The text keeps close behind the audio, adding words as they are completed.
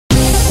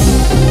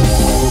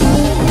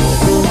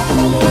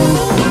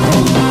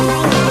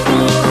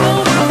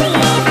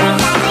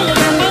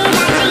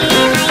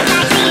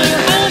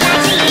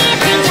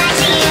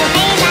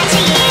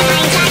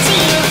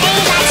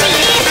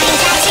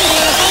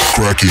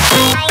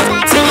rocking.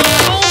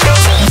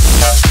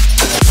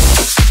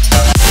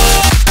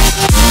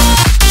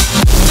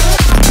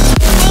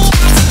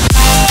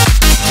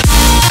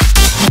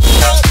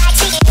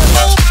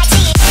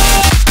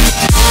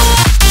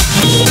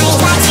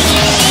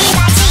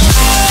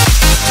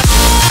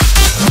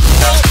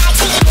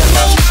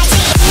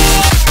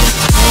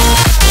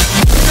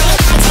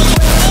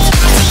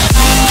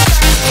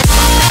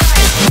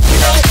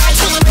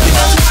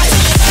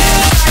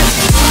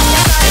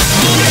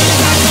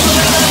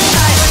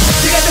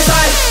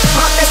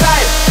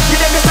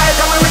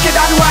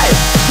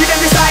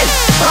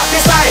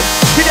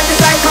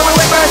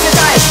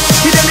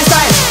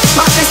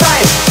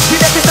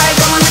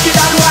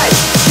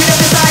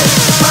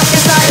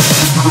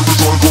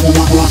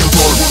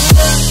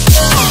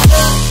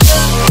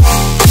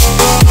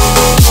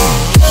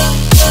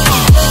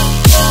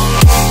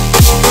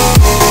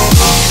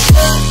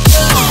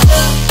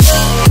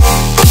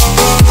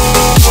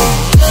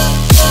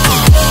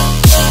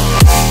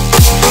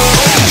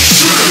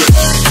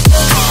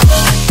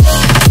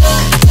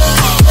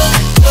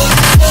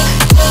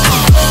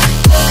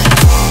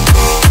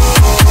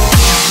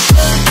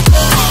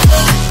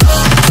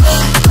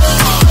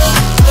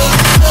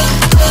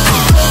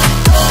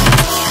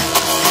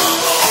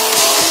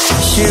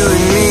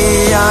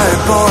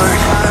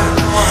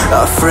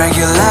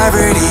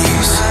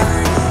 Regularities,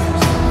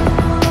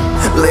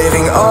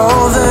 living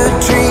all the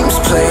dreams,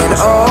 playing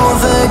all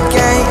the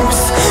games,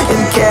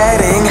 and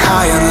getting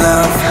high on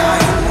love.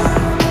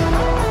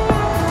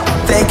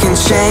 They can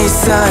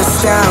chase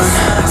us down,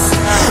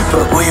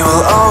 but we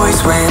will always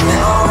win.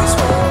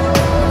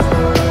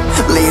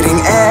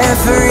 Leading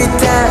every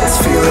dance,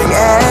 feeling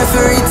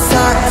every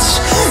touch,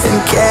 and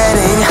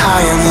getting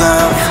high on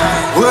love.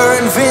 We're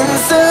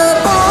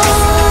invincible.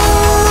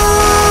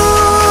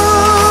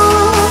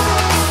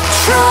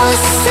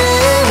 Trust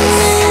in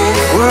me,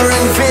 we're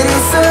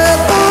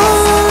invincible.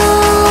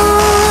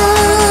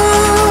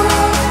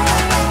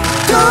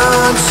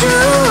 Don't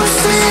you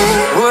see,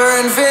 we're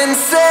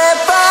invincible.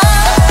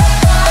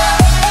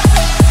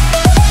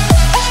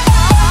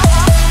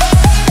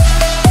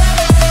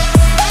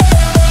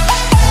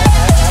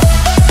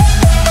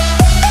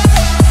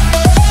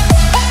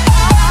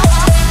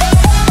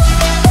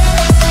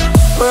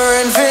 We're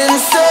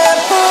invincible.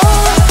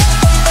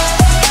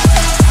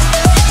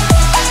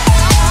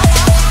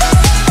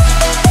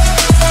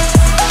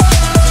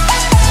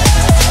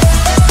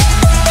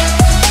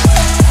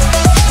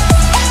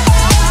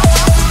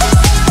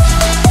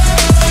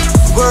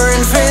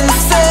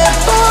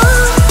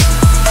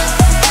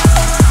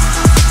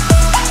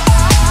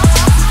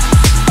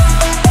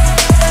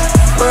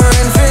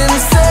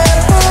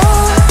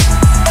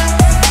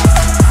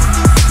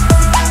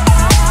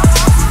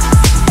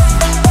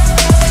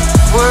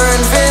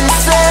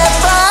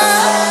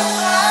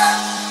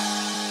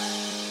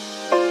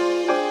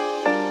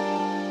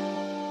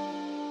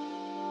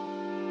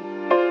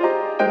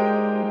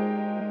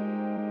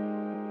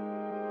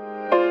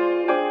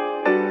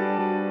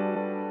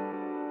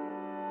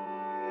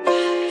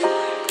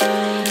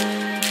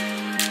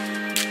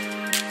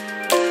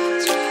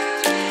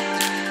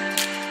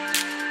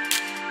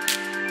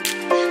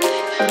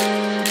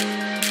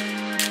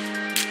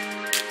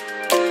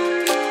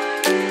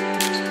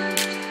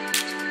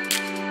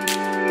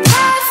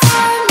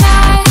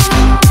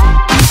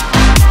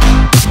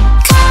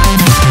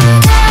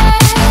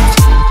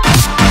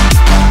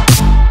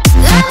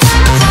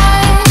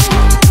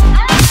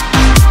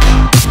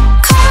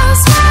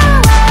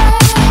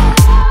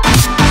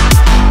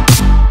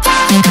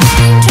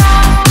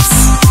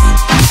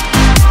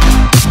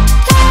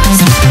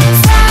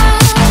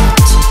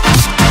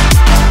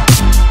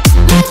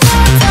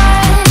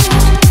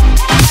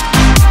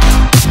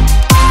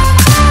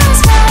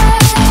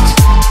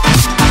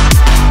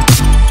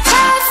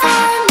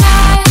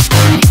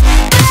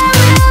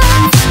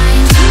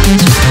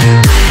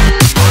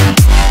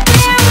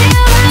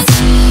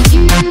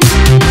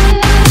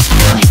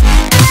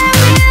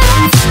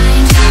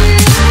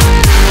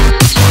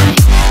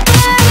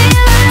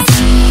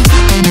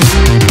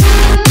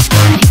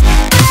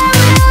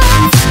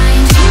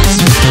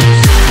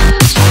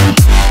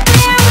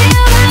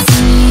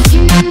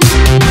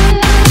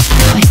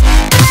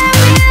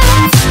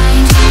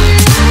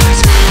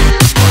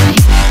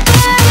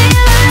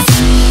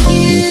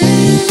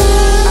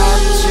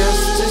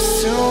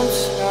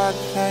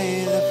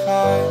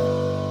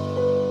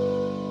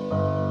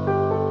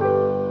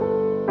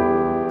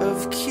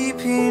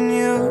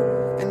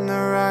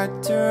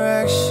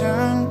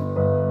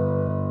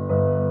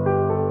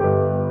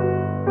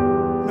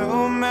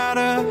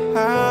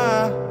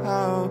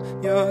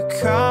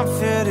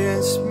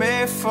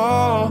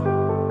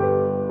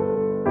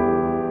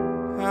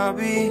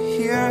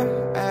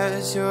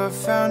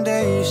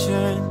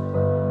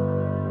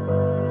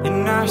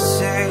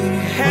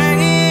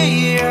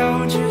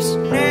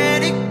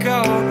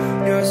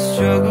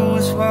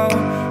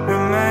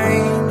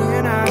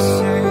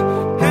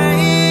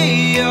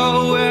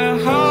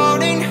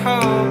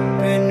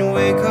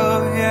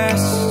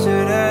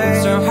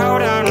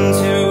 Hold on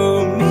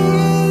to me.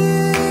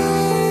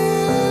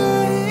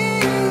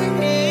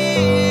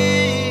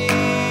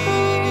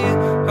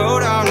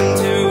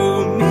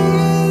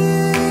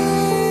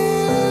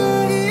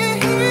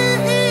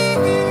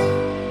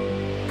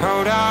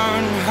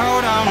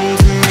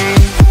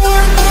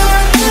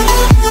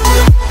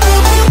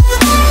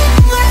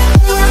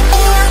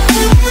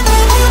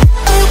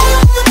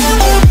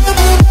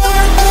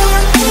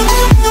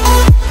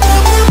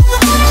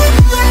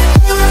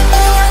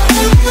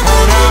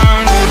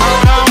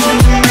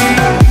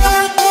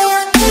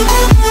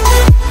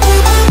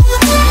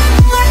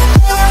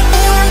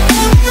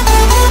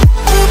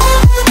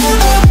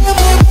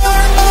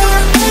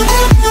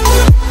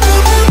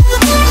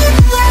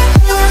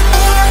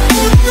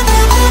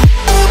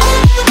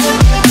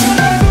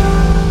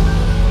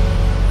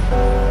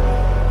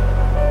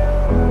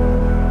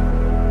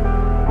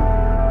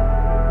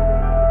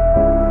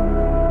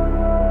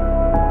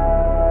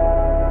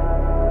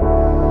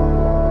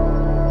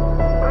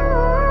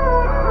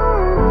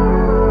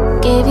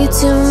 you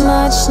too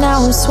much,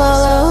 now I'm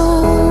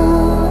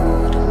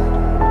swallowed.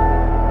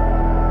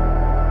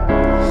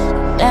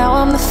 Now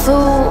I'm the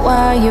fool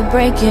while you're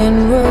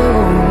breaking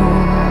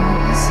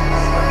rules.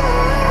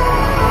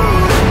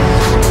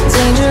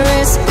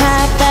 Dangerous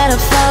path that I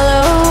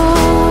follow.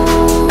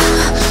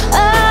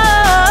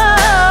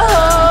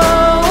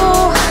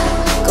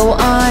 Oh, go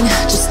on,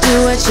 just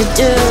do what you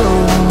do.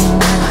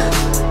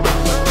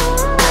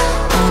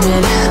 And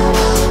it hurts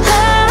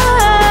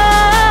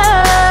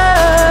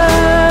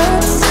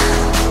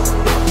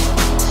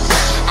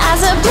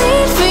as I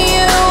bleed for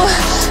you,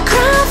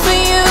 cry for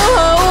you.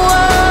 Oh,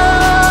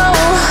 oh.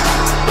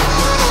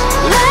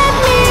 Let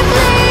me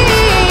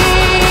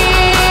bleed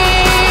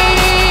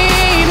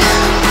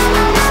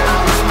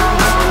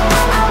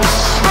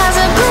as I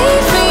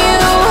bleed for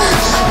you,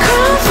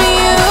 cry for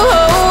you.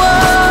 Oh,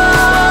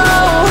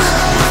 oh.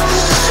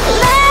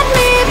 Let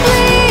me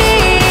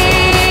bleed.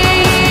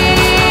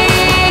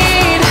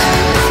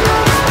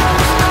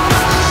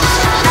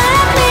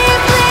 Let me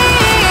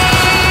bleed.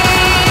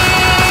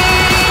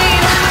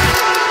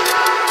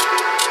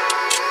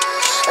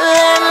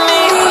 Let me.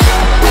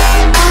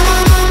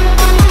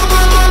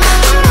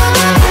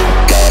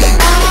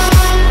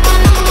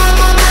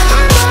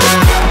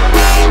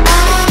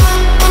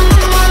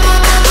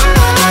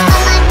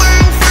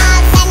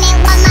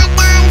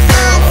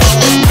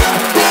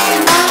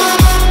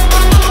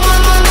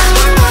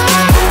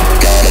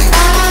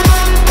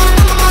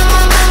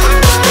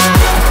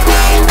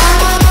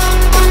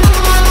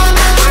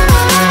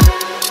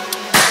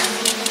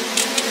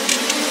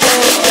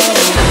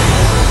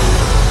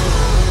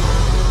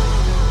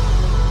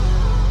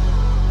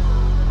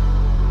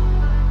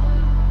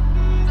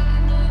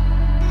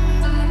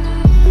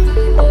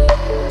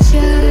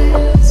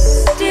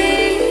 Just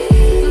stay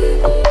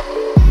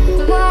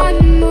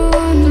one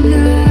more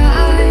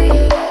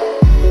night.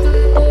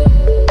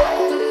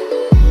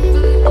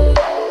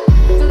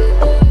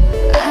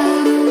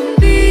 I'll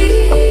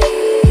be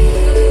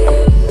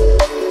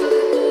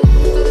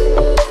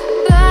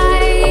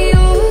by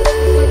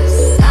your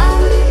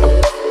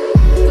side.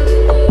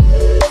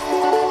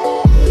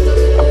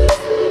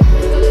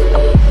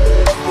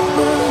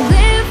 We'll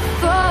live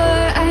for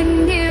a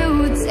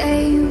new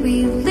day.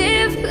 We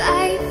live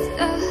life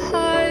the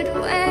hard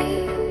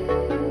way,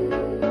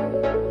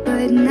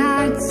 but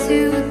not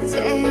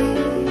today.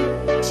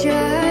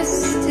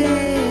 Just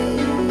stay.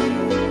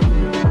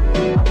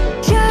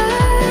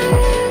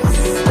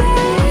 Just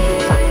stay.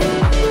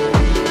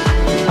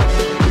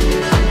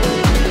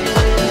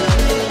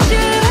 Just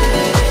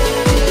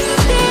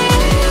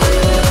stay.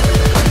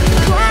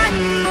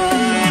 One more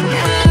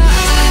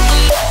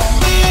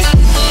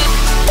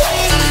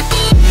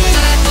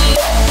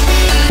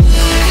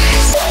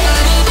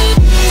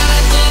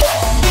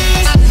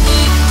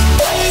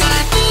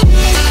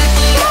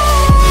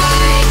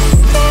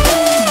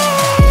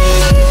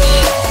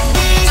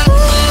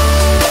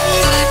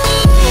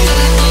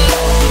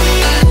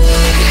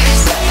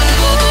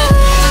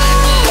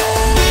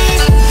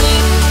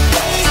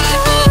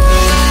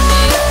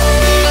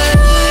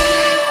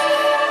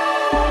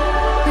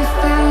We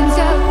found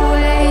our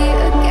way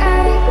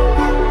again.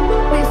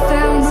 We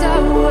found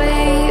our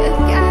way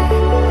again.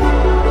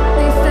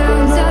 We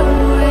found our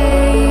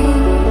way.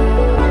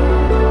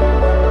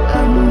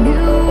 A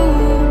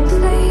new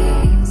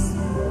place.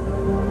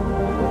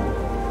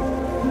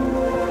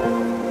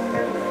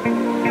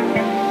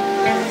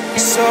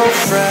 So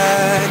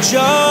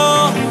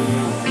fragile,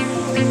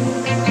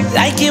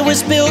 like it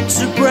was built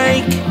to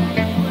break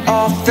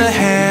off the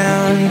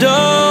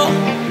handle.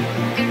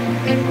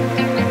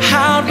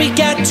 How'd we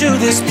get to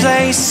this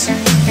place?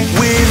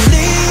 We're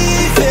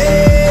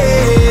leaving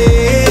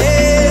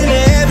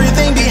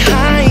everything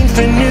behind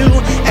for new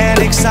and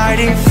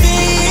exciting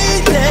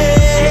feelings,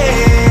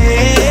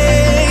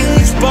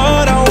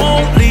 but I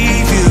won't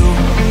leave you.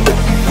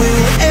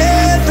 Will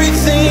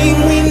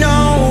everything we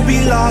know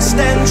be lost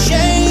and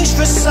changed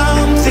for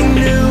something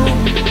new?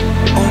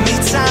 Only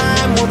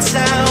time will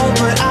tell,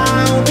 but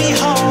I'll be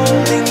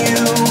holding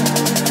you.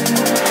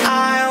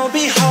 I'll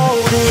be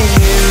holding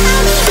you.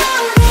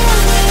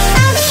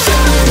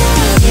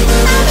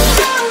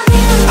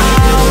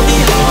 I'll be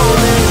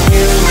holding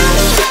you.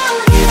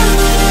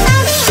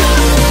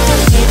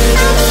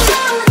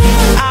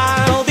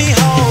 I'll be holding you. I'll be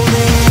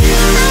holding you.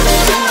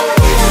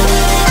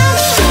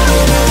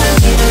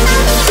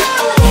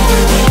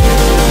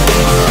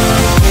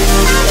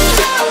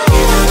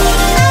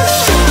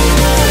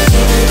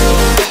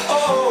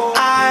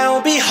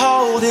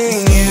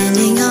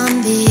 Standing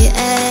on the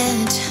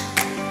edge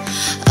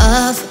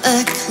of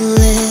a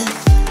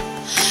cliff,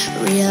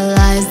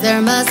 realize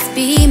there must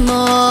be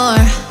more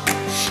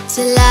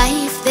to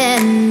life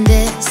than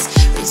this.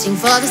 Reaching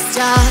for the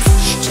stars,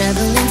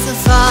 traveling so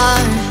far,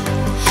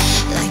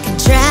 like a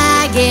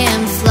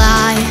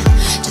dragonfly.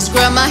 Just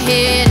grab my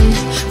hand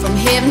from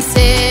heaven's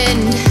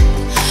end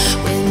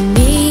with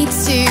me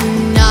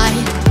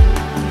tonight.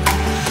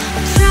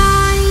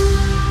 Trying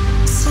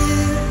to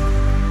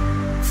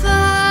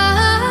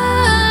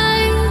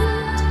find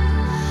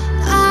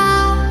a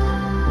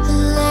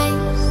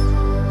place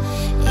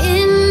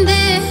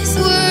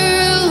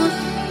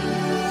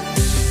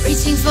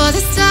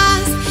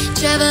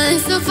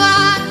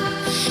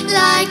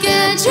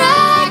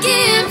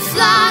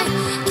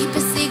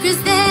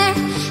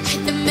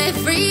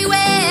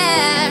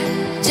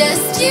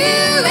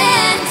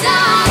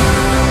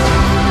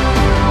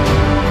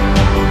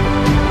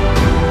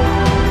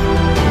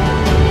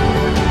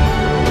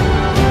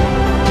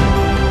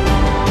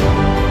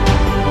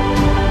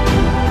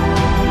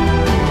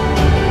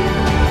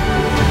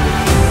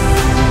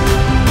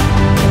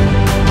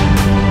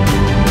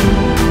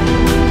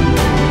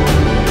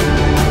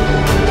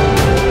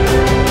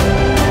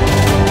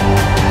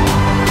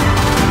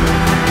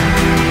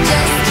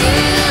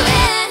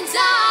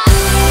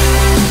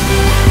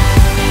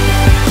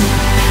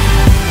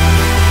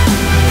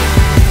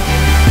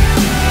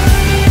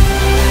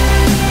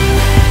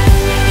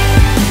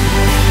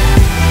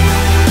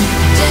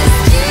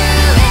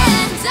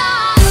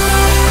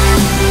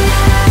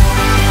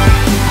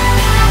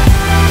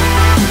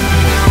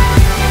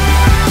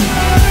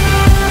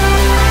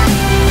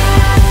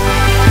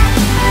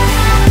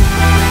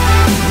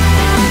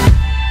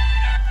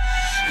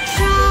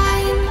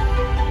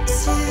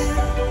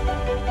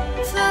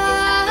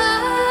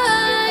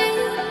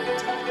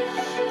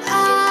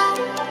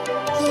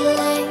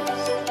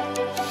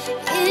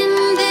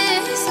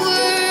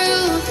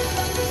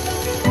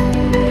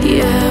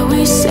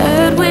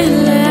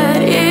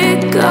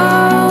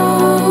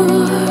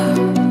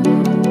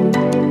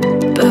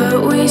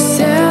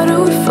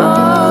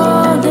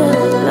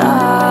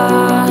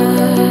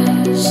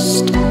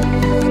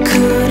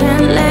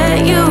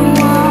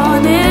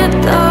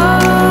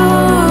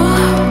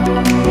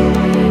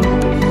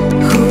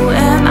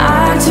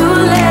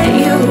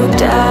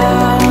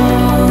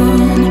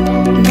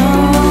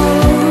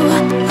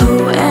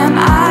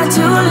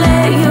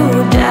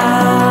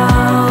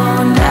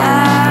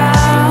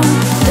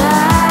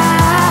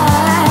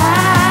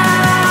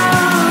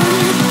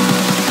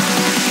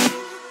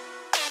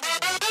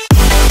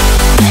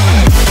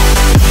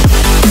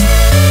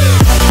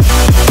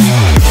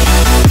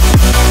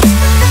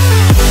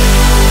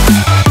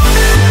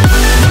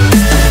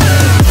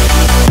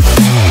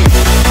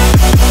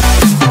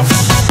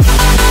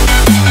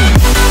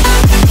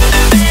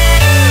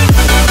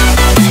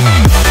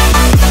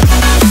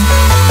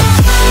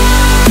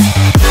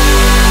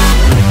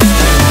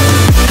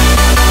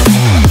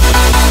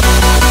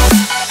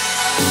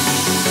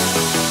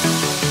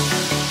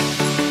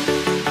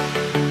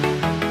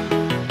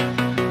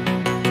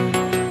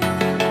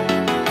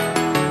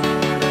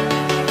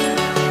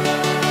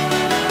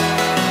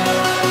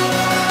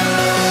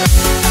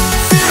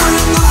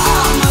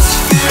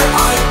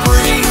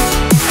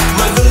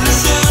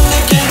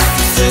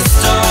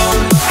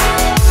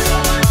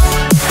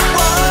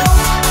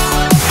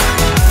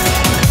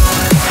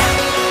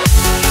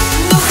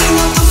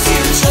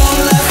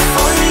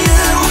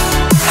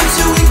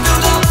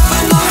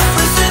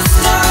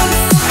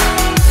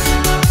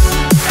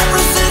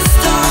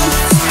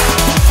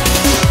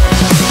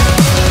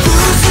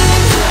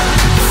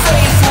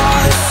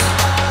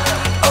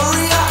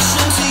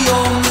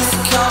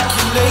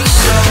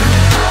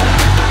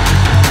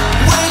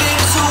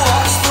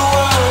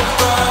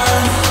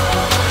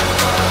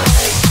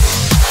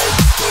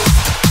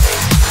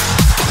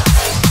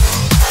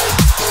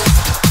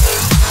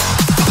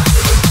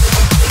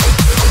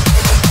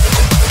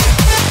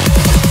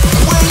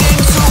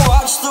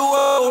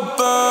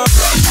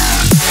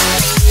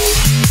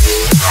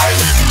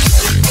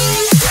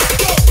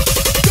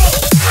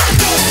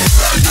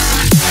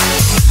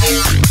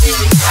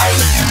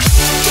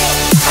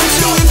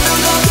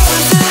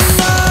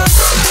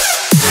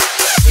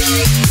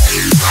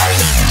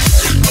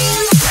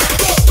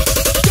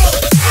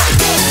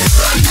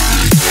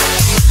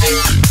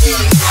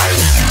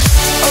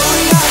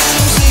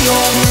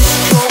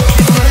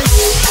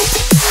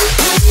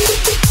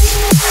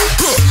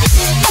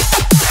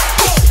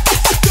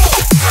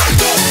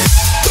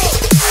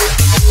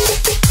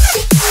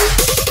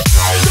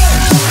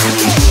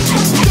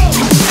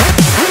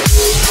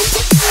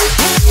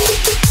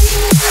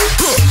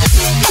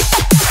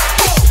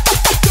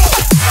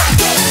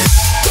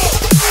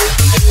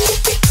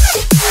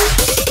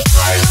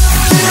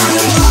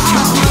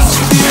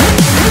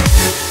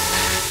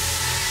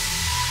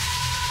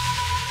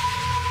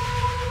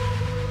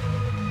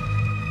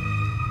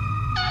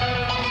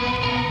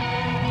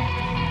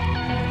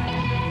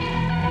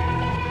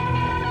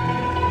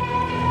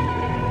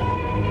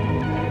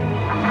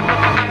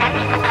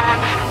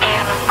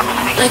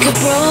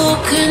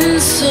broken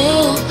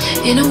soul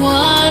in a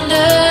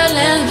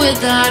wonderland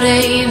without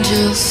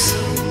angels.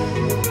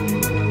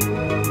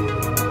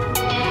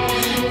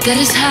 That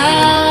is how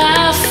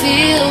I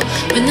feel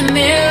when the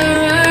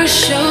mirror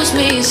shows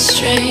me a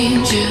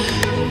stranger.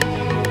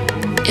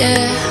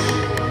 Yeah.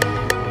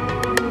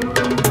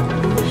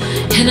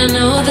 And I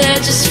know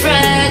they're just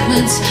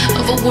fragments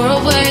of a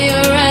world where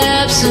your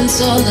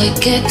absence all I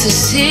get to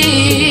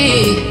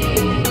see.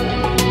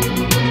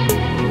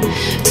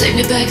 Take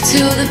me back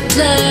to the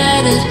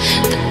planet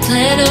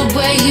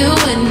where you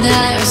and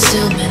I are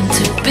still meant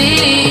to be.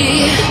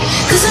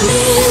 'Cause I'm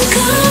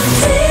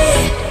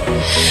incomplete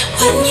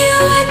when you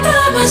ain't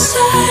by my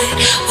side,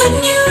 when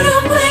you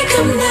don't wake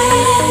up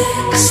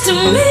next to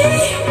me.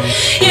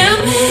 Yeah,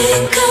 I'm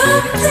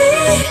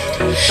incomplete.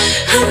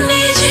 I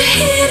need you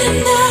here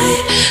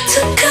tonight to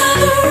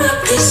cover up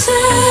these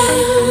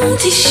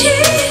empty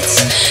sheets.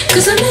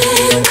 'Cause I'm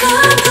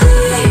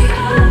incomplete.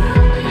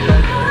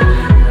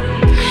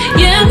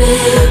 Yeah, I'm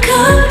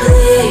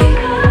incomplete.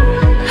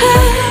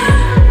 Hey,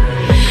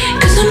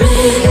 'cause I'm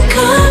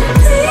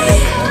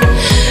incomplete.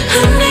 I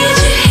need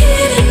you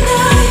here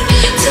tonight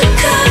to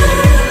cover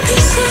up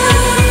these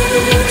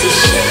empty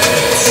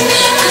sheets.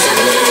 'Cause I'm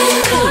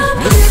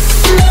incomplete.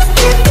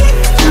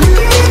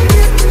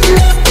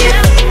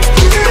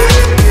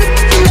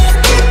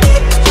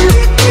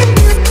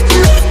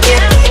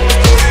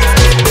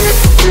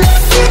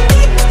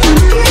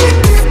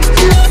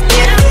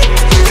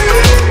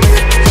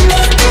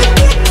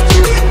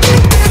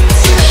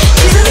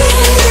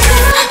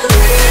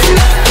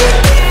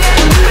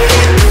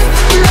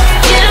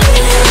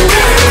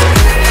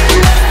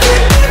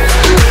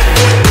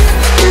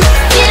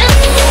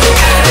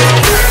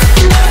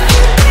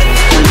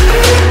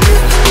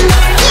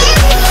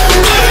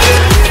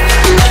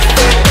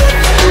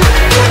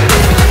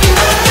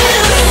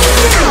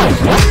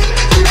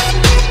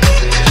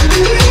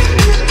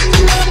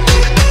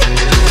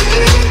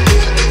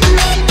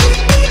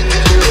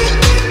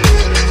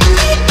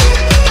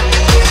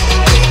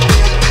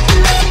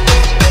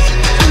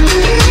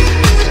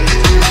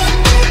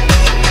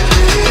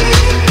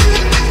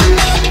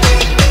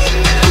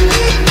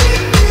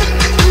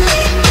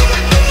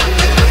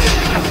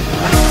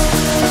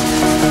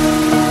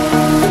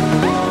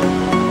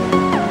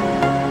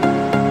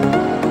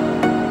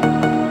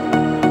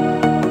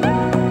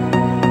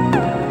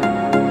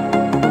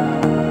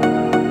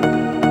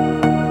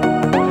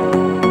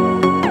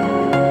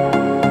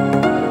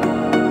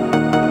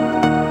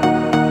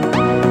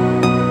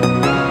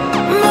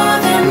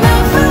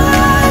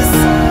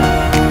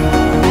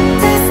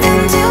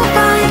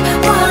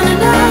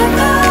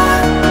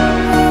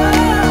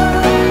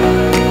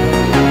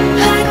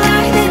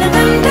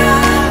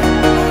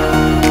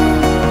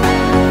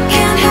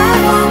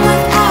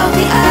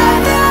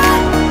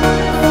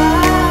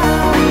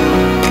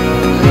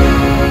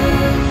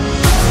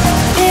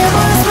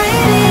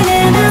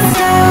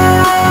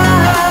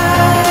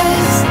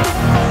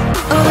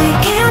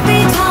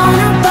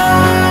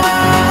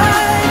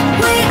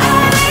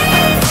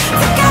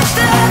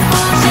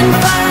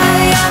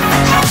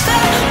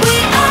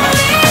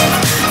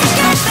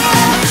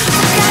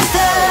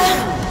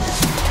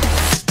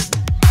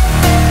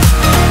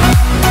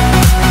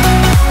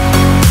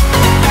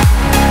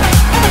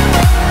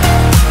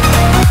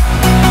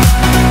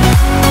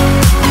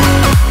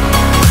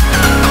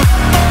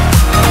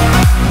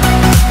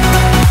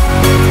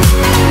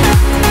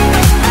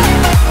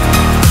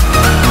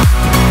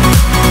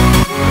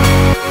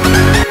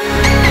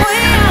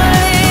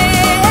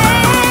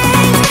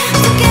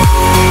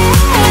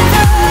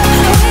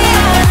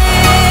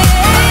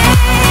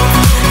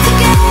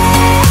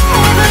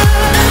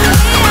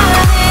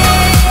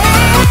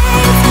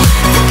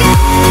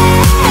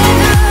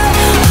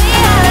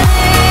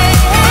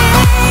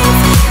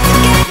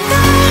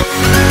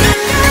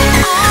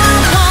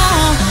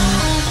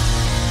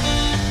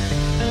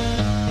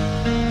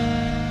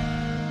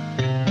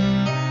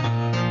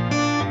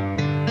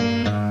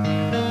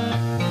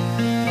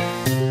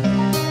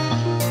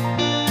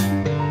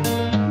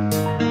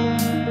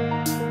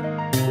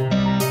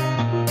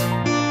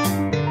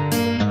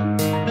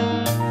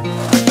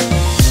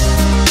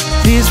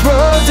 These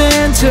roads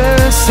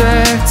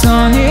intersect,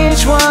 on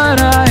each one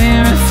I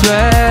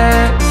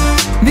reflect.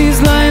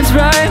 These lines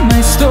write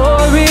my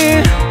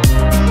story.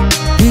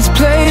 These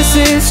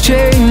places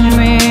change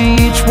me,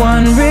 each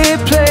one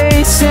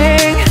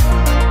replacing.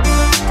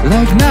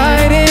 Like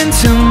night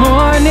into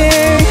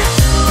morning,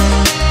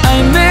 I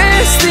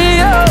miss the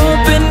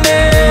open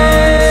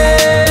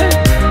air,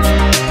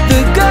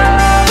 the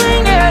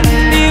going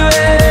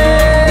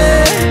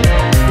anywhere,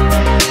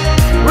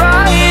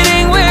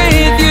 riding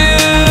with you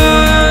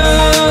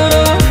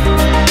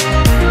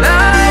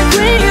like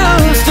we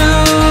used to.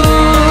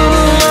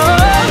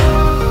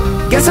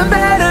 Guess I'm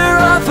better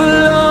off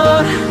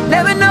alone,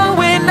 never know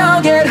when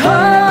I'll get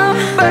home.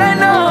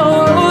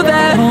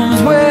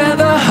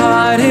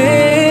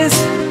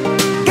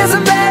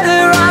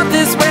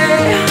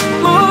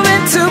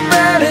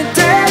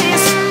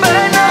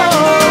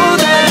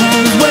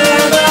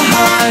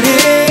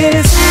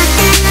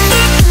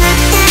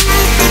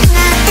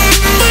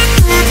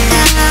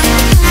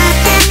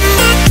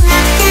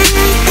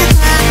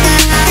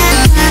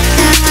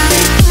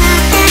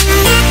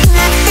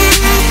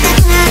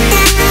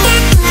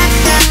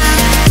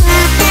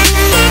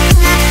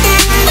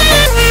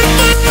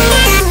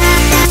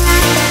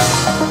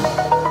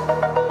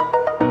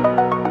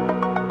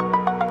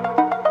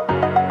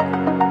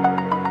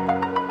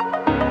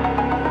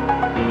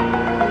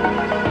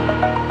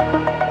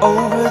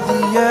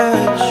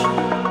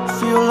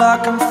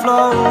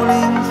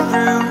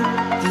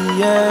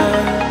 air.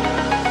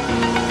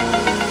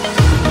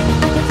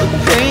 The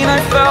pain I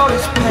felt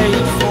is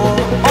paid for,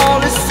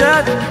 all is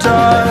said and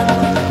done.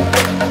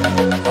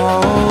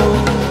 Oh,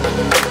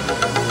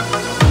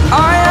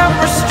 I am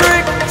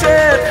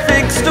restricted,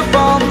 fixed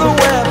upon the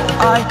web.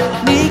 I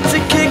need to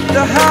kick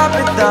the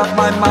habit that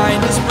my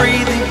mind is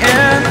breathing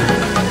in.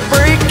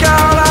 Break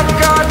out, I've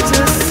got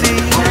to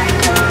see.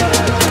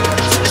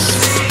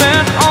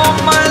 Spent all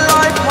my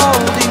life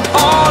holding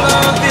all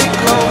of it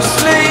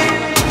closely.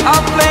 I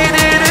played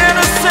it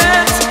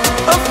innocent,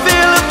 a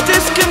feel of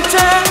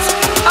discontent.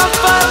 I'm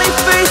finally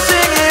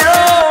facing it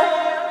all,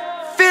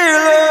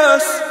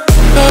 fearless.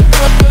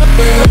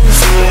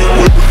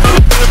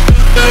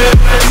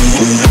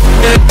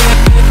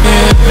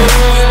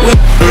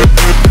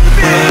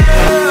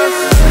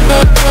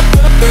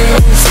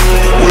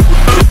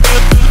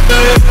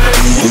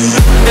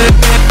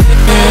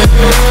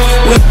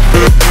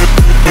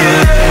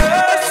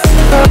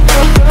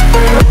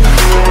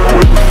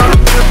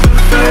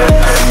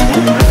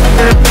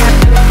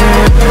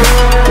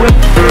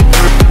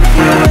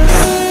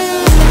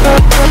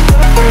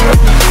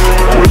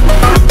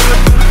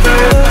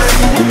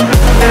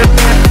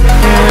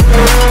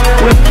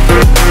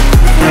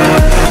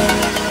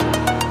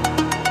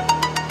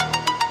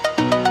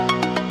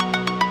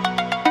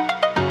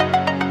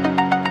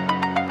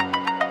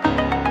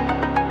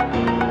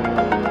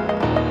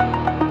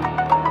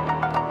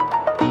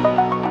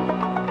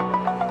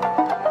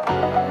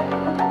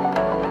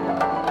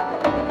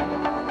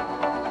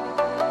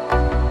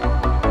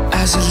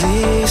 As the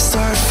leaves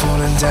start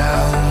falling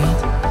down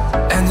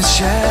and the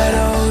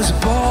shadows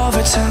above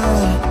the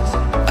town,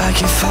 I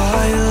can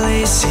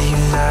finally see you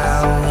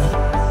now.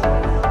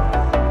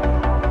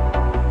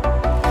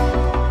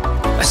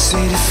 I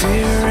see the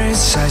fear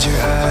inside